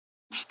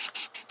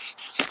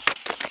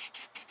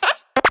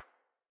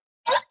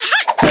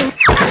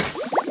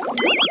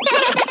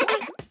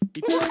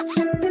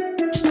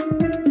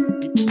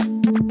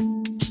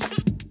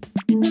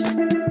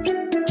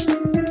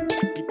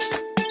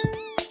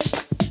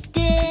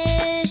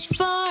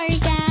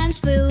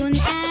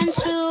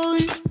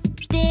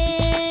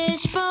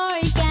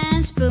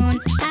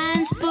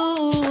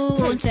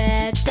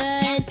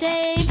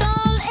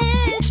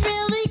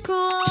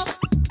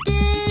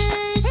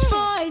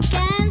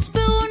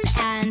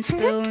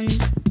spoon.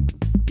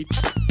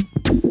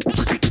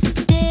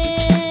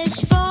 Dish,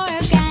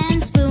 fork, and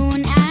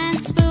spoon,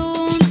 and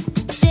spoon.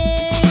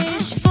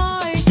 Dish,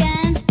 fork,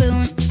 and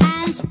spoon,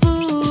 and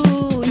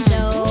spoon.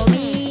 Show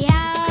me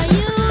how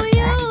you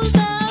use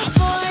a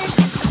fork.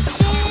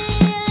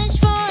 Dish,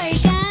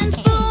 fork, and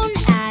spoon,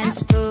 and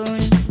spoon.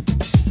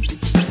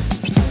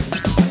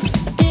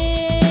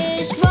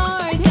 Dish,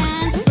 fork,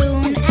 and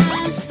spoon,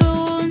 and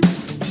spoon.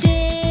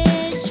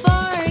 Dish,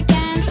 fork,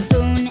 and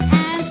spoon,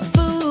 and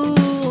spoon.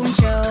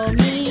 Show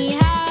me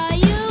how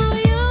you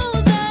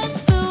use a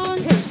spoon.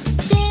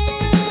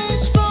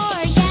 Dish,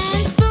 fork,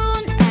 and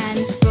spoon, and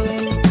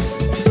spoon.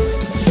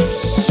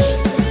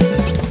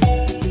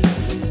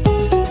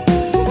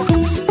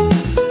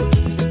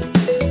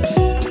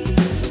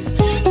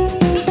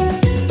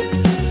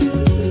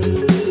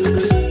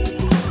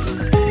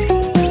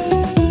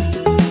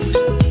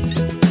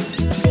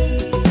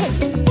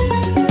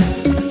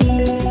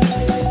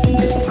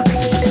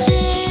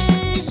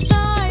 Dish,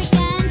 fork,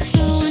 and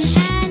spoon,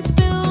 and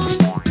spoon.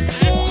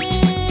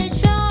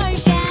 Dish, fork,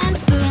 and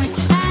spoon,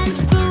 and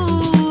spoon.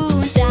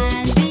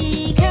 And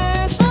be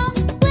careful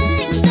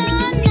with the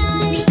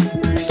knife.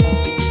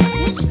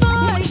 Dish,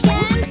 fork,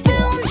 and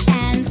spoon,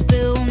 and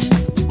spoon.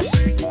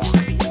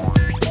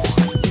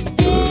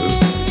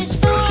 Dish,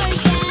 fork,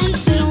 and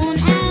spoon,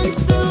 and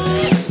spoon.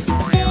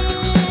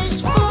 Dish,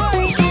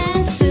 fork,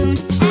 and spoon,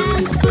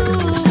 and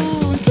spoon.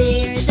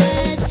 Clear the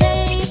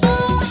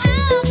table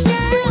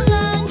after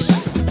lunch.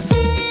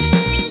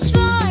 Dish,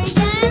 fork,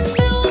 and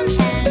spoon,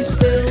 and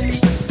spoon.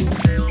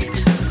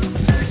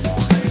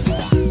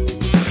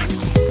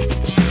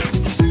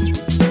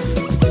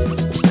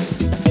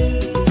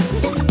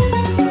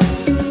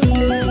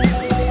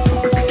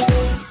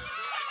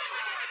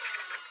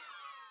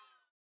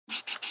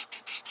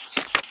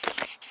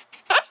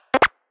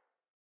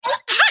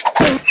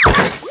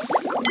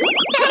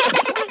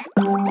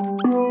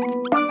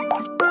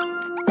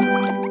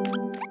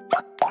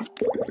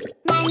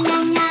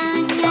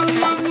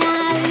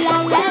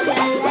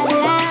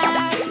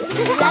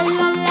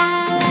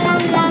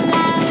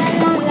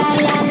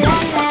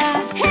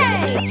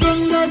 Hey!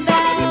 Jingle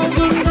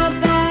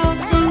bells,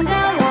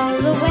 jingle all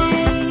the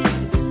way.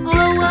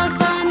 Oh, what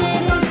fun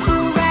it is to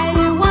ride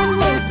in a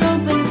one-horse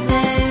open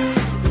sleigh.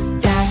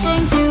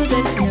 Dashing through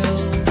the snow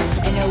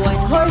in a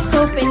one-horse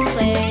open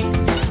sleigh.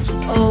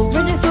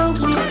 Over the fields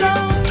we go,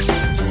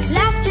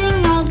 laughing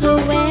all the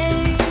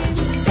way.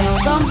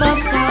 Bells on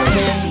bobtail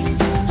ring,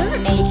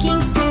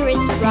 making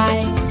spirits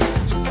bright.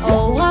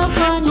 Oh, what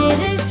fun it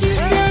is to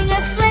sing a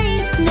sleigh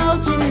snow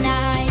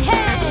tonight.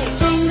 Hey!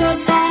 Jingle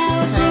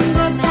bells,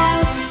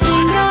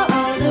 jingle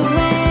all the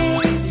way.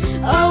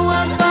 Oh,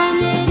 what fun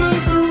it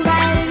is to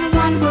ride in a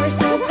one-horse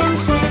open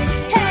sleigh.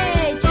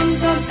 Hey!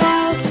 Jingle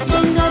bells,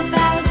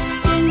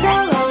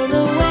 jingle all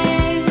the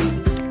way.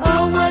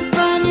 Oh, what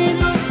fun it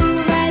is to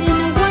ride in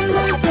a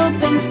one-horse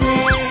open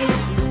sleigh.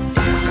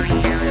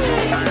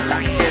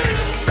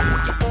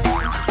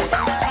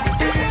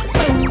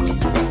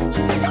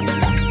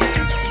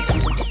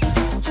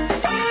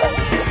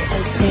 A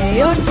day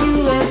or two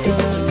ago,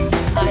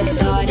 I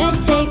thought I'd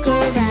take a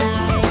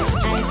ride.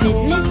 As in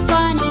Miss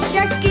Funny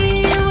Sharky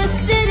was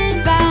sitting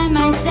by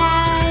my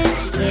side.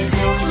 His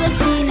nose was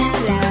lean and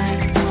black,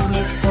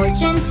 his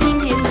fortune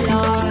seemed his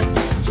lot.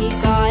 He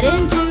got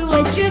into a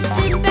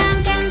drifted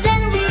bank and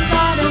then we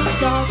got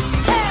absorbed.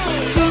 Hey!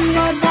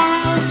 Jingle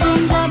bells,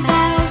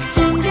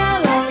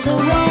 jingle all the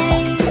way.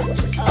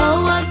 Oh,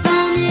 what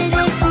fun it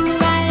is to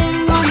ride in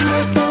one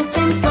horse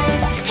open sleigh.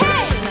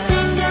 Hey!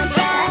 Jingle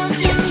bells,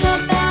 jingle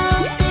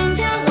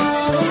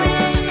all the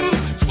way.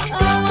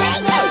 Oh, what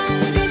fun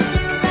it is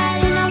to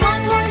ride in a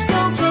one horse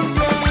open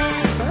sleigh.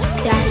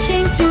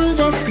 Dashing through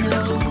the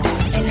snow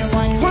in a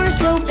one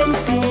horse open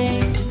sleigh.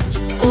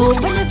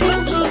 Over the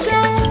fields we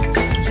go,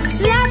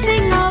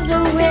 laughing all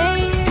the way.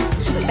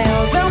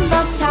 Bells on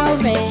bobtail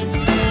ring,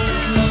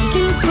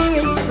 making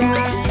spirits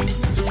bright.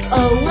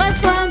 Oh, what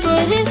fun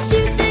it is to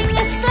sing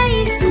a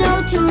sleigh snow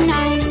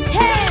tonight.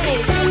 Hey!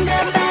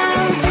 Jingle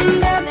bells,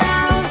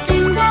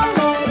 jingle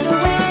all the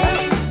way.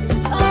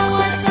 Oh,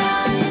 what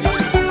fun it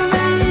is to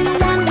ride in a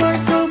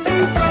one-horse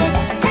open sleigh.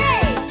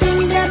 Hey!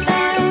 Jingle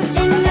bells,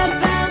 jingle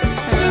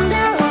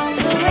all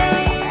the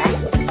way.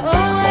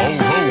 Oh, what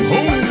fun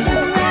it is to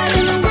ride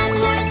in a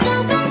one-horse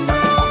open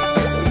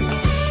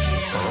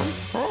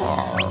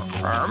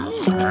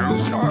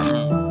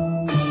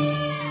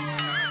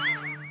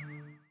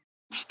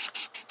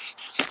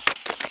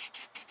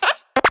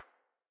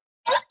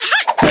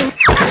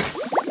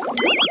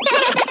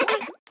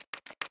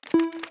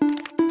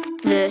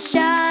The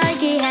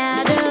Sharky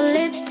had a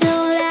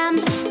little lamb,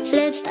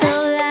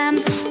 little lamb,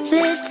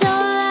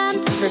 little lamb.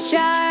 The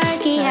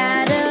Sharky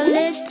had a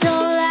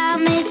little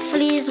lamb, its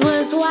fleece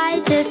was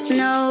white as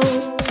snow.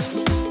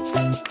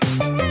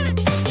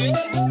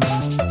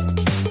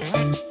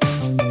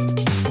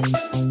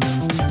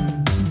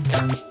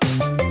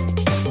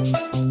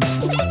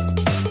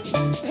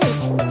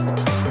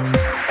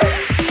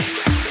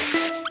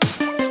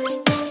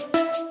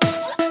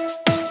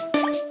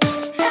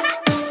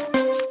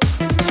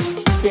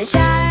 The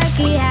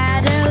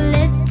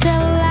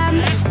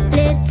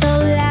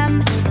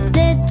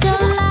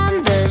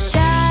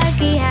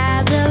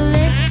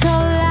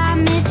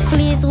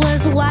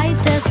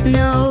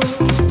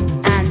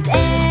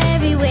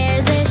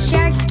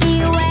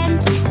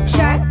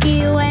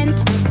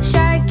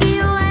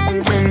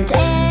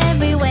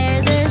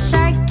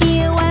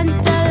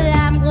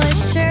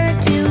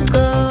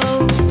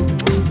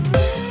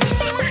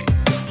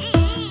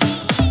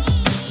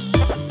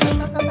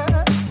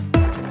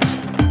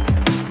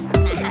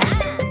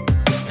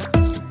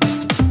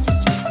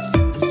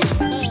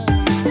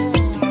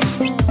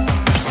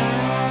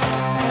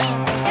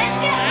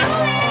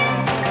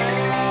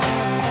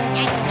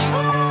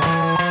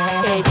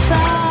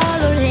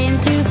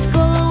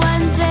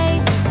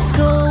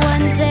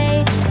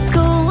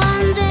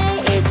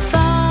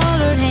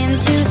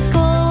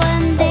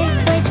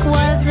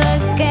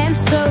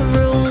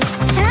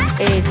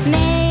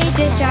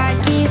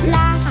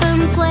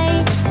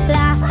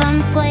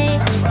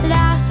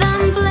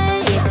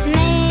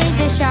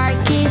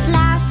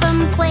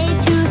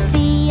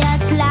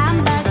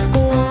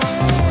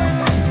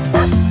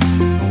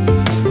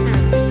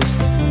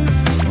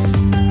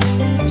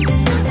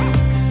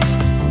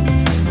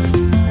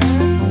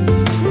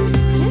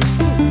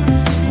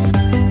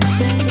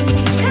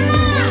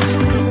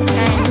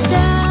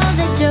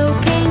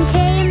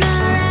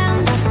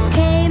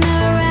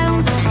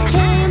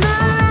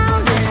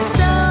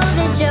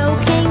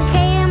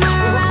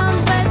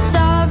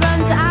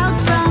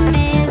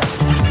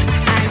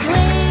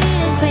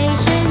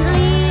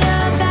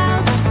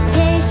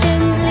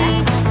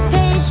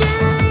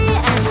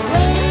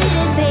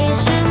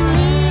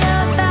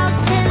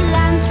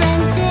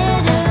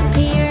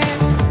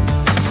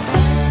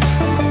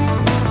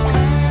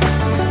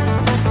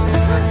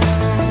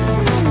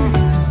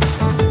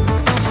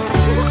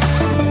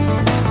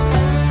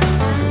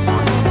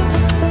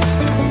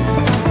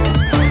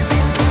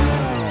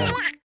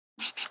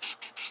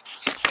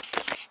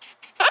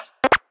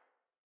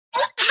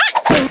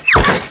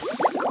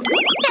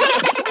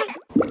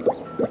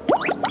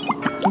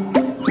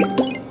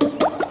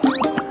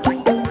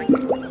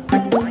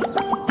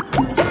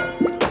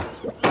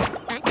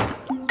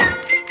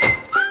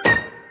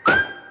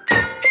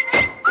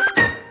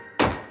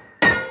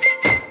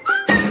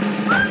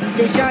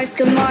The sharks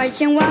come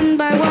marching one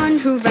by one,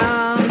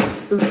 hurrah,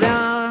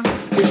 hurrah.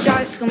 The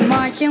sharks come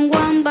marching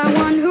one by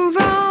one,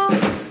 hurrah,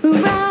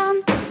 hurrah.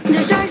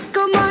 The sharks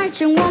go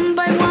marching one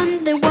by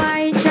one. The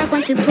white shark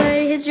wants to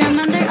play his drum,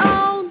 and they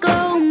all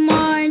go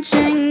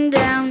marching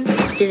down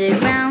to the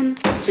ground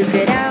to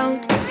get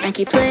out and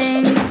keep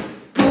playing.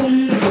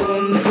 Boom,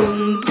 boom,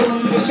 boom,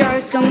 boom. The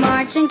sharks go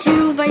marching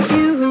two by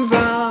two,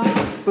 hurrah,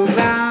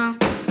 hurrah.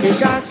 The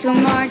sharks go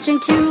marching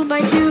two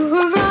by two,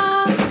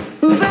 hurrah,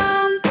 hurrah.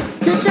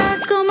 The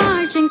sharks go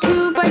marching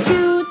two by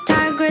two.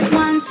 Tigress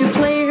wants to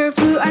play her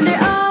flute, and they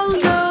all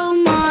go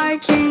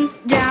marching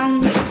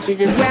down to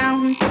the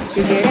ground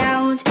to get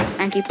out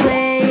and keep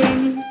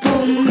playing.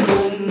 Boom,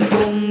 boom,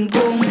 boom,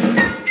 boom.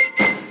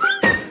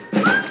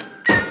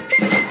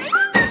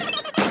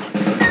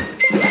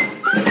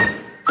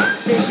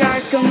 The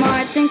sharks go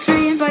marching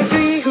three by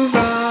three,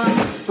 hurrah,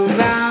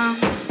 hurrah.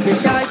 The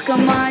sharks go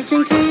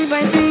marching three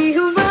by three,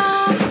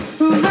 hurrah,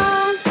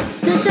 hurrah.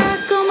 The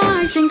sharks go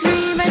marching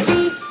three by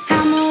three.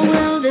 Hammer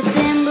will the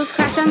cymbals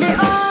crash, and they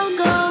all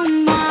go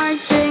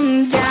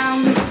marching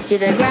down to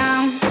the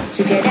ground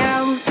to get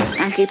out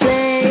and keep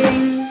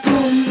playing.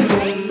 Boom,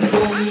 boom,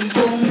 boom,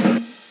 boom.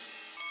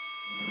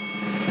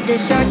 The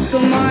sharks go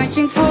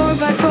marching four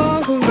by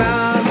four,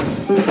 hurrah,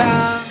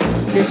 hurrah.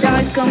 The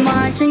sharks go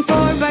marching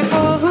four by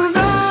four,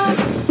 hurrah,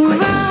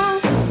 hurrah.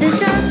 The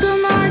sharks go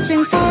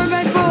marching four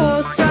by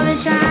four. So the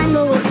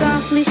triangle will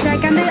softly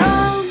strike, and they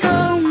all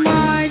go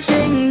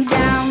marching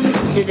down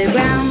to the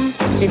ground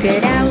to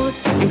get out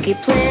and keep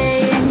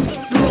playing.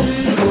 Boom,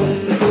 boom,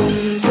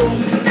 boom, boom.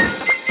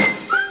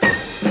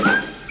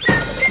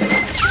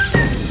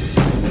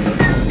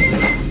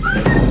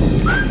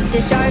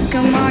 The sharks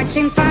come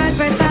marching five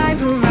by five,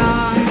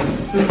 hurrah,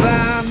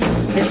 hurrah.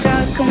 The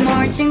sharks come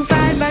marching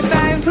five by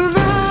five,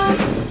 hurrah,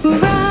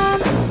 hurrah.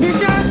 The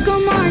sharks go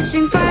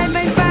marching five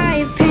by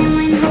five.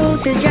 Penguin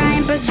holds his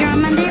giant bass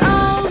drum, and they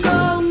all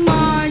go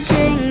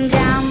marching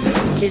down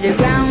to the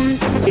ground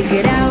to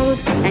get out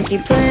and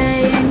keep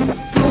playing.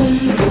 Boom,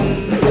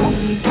 boom, boom,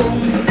 boom.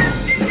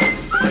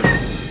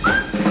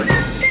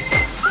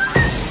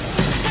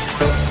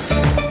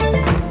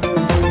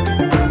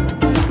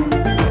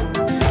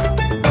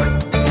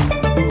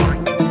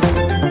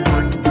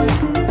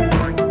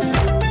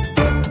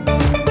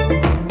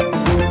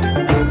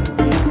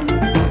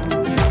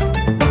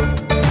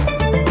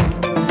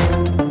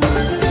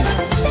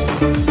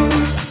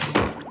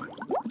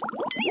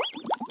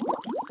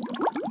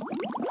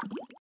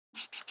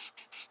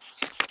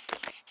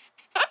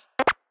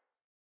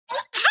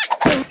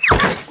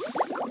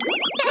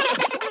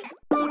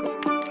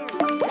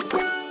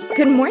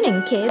 Good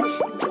morning,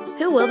 kids.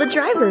 Who will the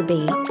driver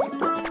be?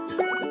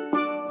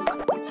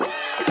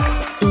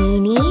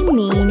 Eeny,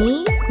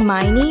 meeny,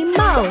 miny,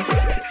 moe.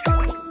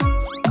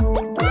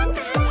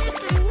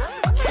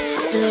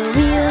 The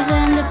wheels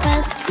and the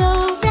bus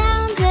go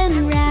round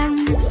and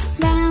round,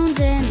 round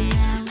and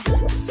round,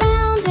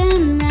 round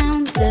and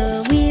round.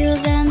 The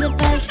wheels and the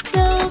bus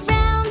go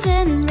round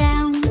and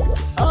round,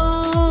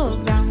 all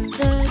round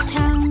the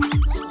town.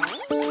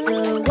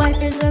 The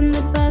wipers and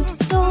the bus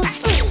go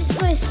swish,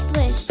 swish,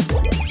 swish,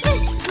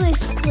 swish, swish,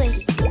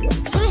 swish,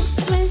 swish,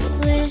 swish,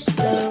 swish.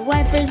 The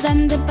wipers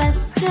and the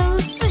bus go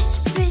swish,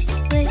 swish,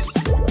 swish,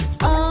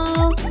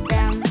 all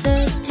round the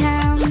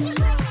town.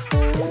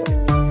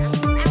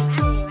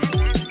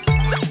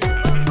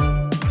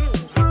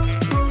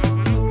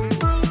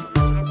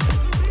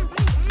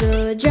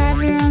 The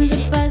driver on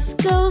the bus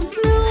goes,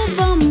 move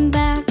on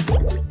back,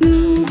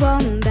 move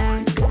on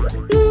back,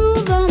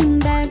 move on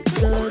back.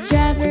 The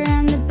driver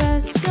on the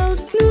bus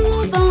goes,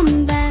 move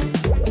on back,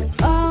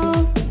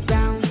 all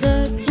round the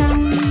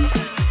town.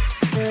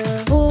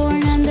 The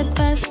horn on the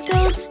bus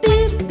goes,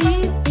 beep,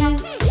 beep, beep,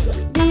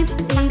 beep,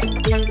 beep,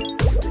 beep,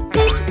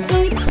 beep,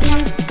 beep,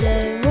 beep. The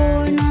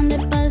horn on the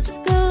bus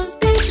goes,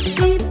 beep,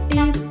 beep,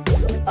 beep,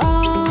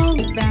 all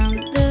round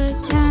the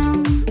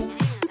town.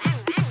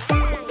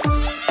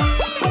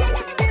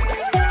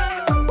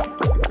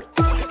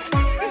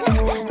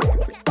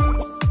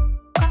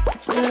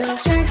 The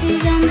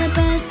sharkies on the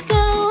bus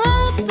go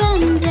up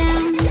and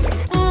down,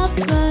 up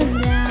and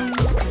down,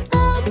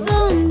 up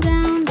and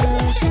down. The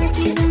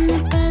sharkies on the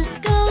bus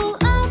go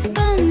up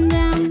and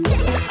down,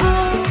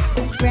 all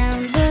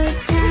round the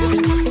town.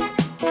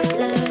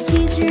 The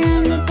teacher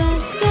on the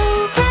bus go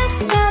clap,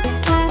 clap,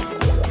 clap,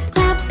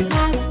 clap,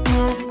 clap,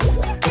 clap,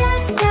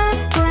 clap, clap,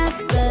 clap.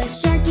 The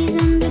sharkies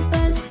on the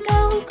bus go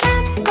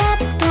clap, clap,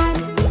 clap,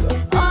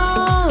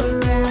 all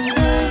around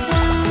the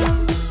town.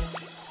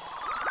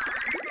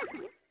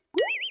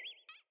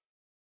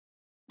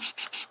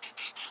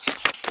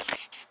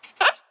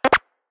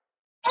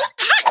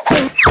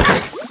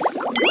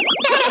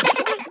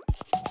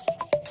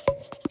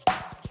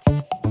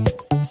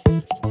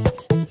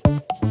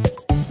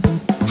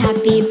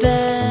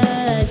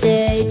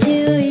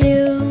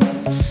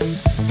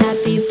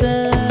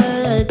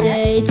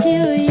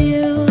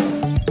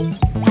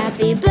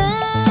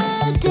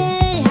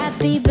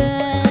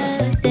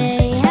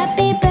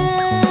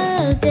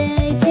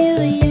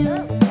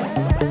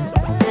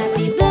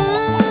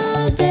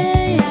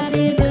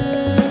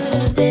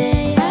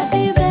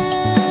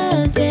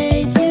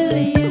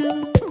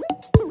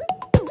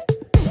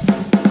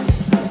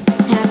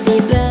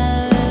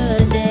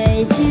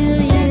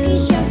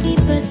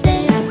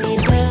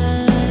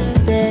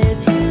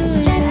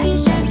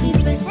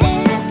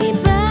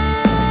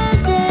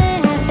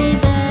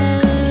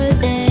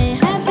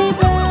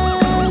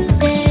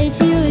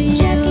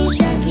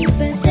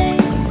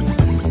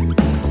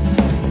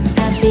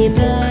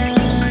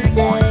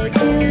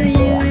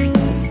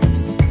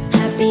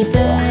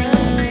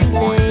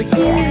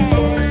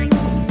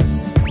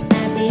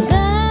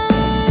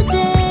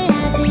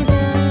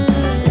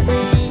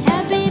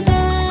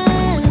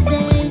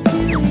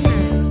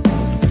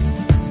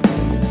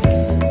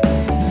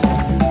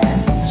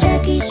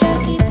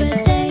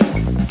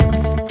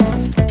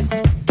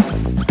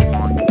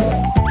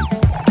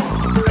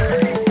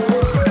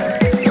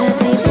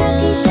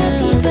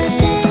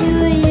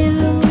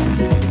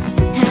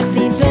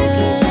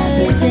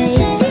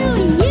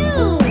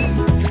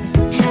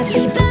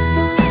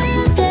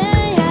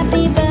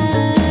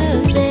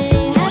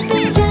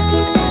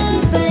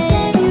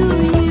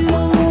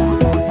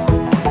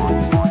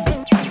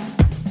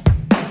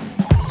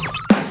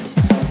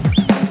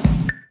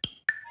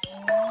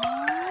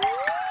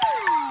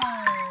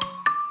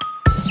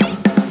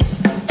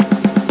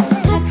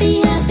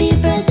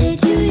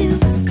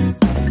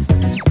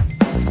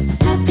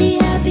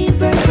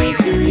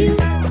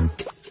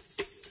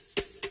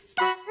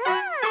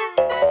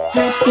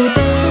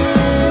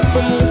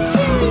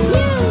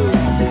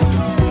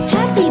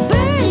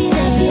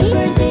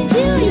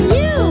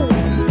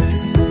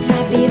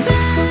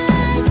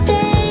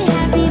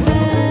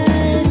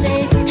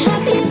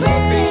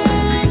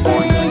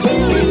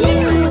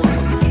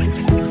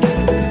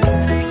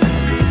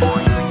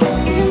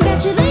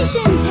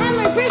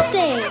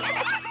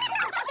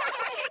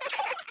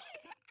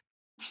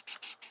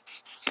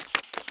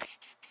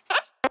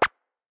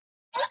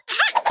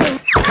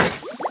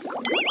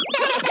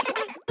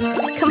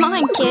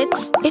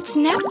 It's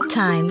nap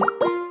time.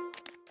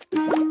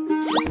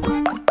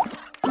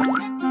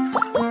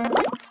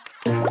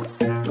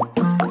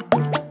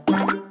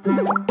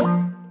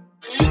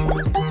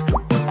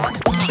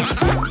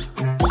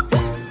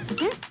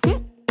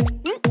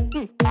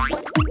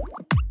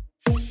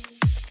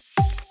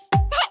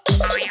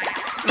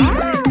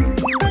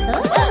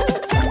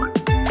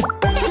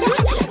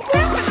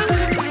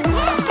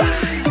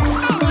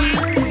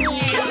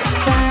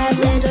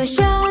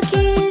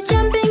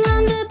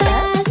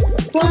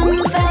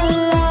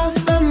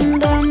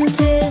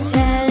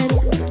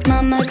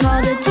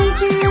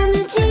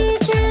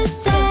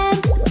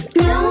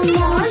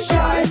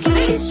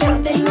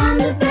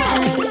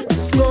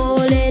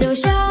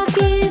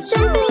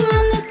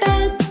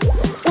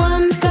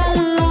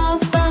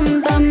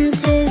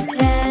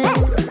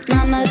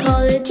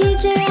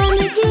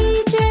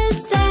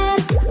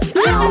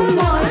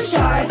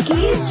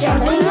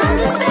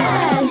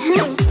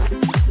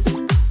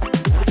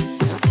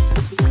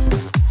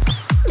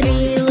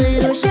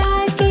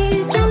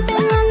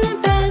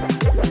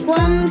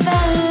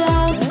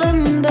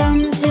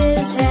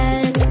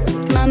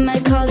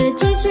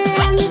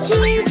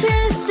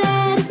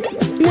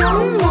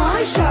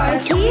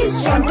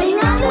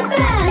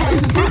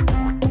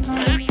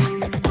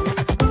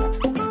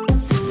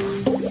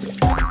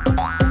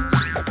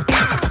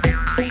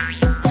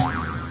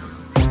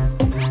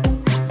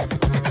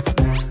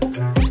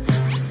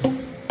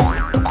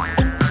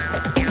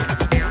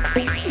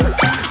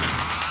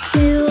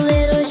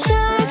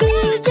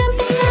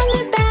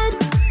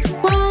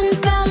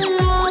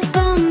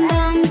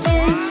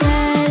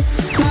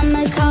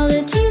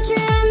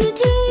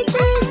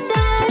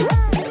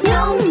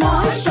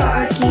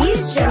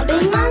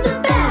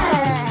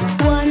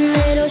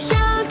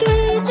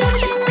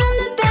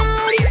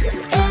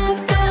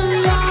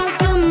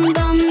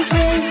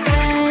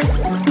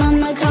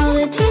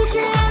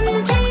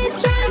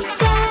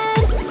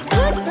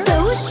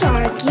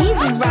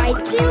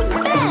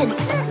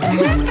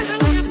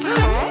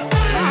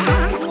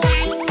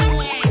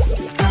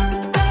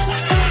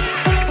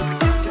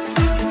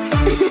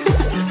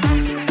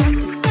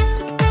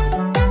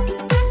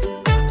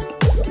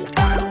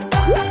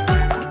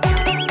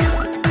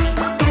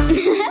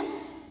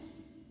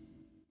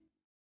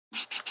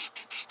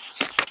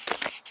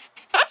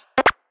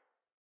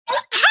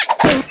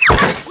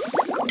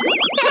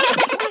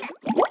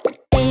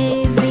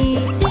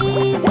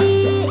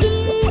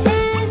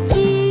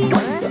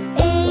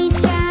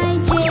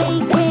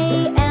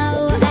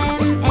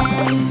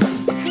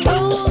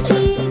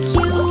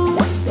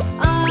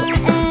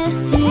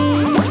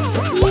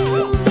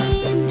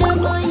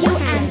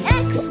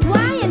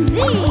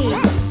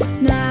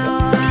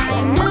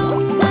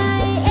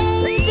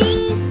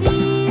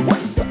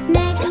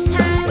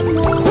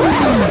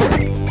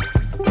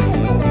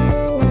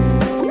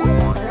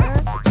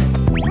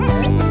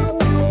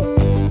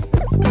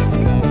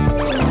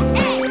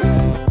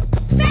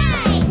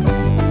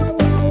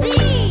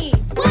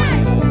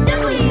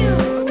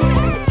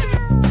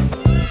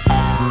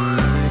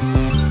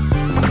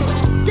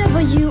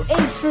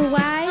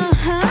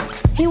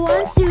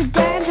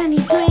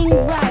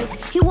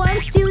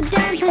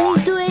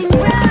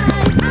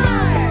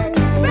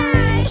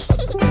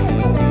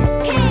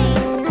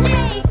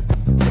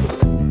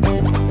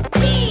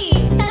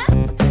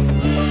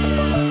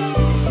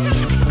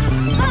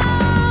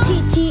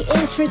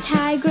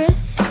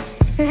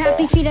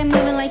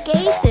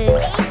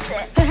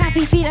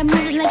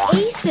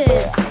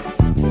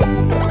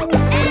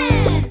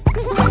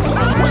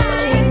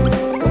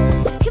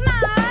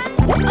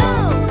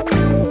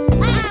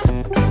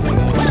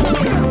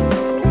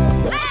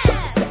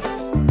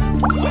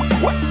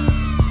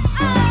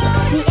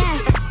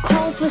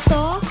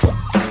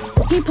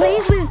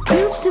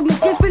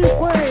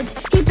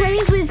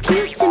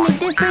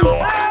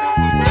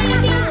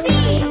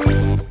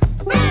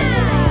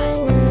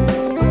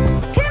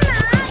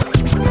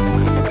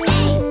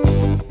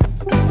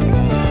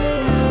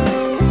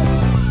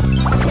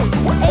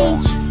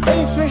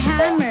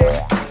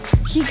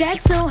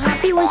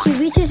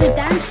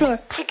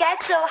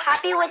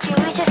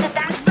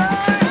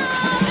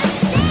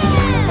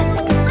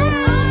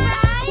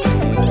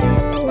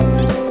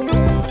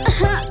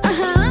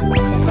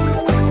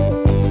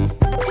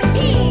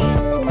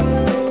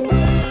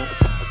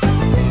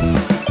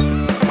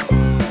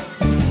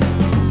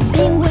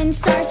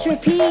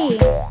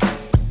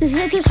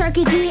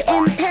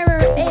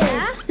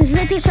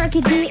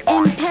 Sharky D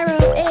in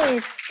peril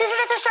is. This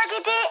little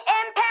Sharky D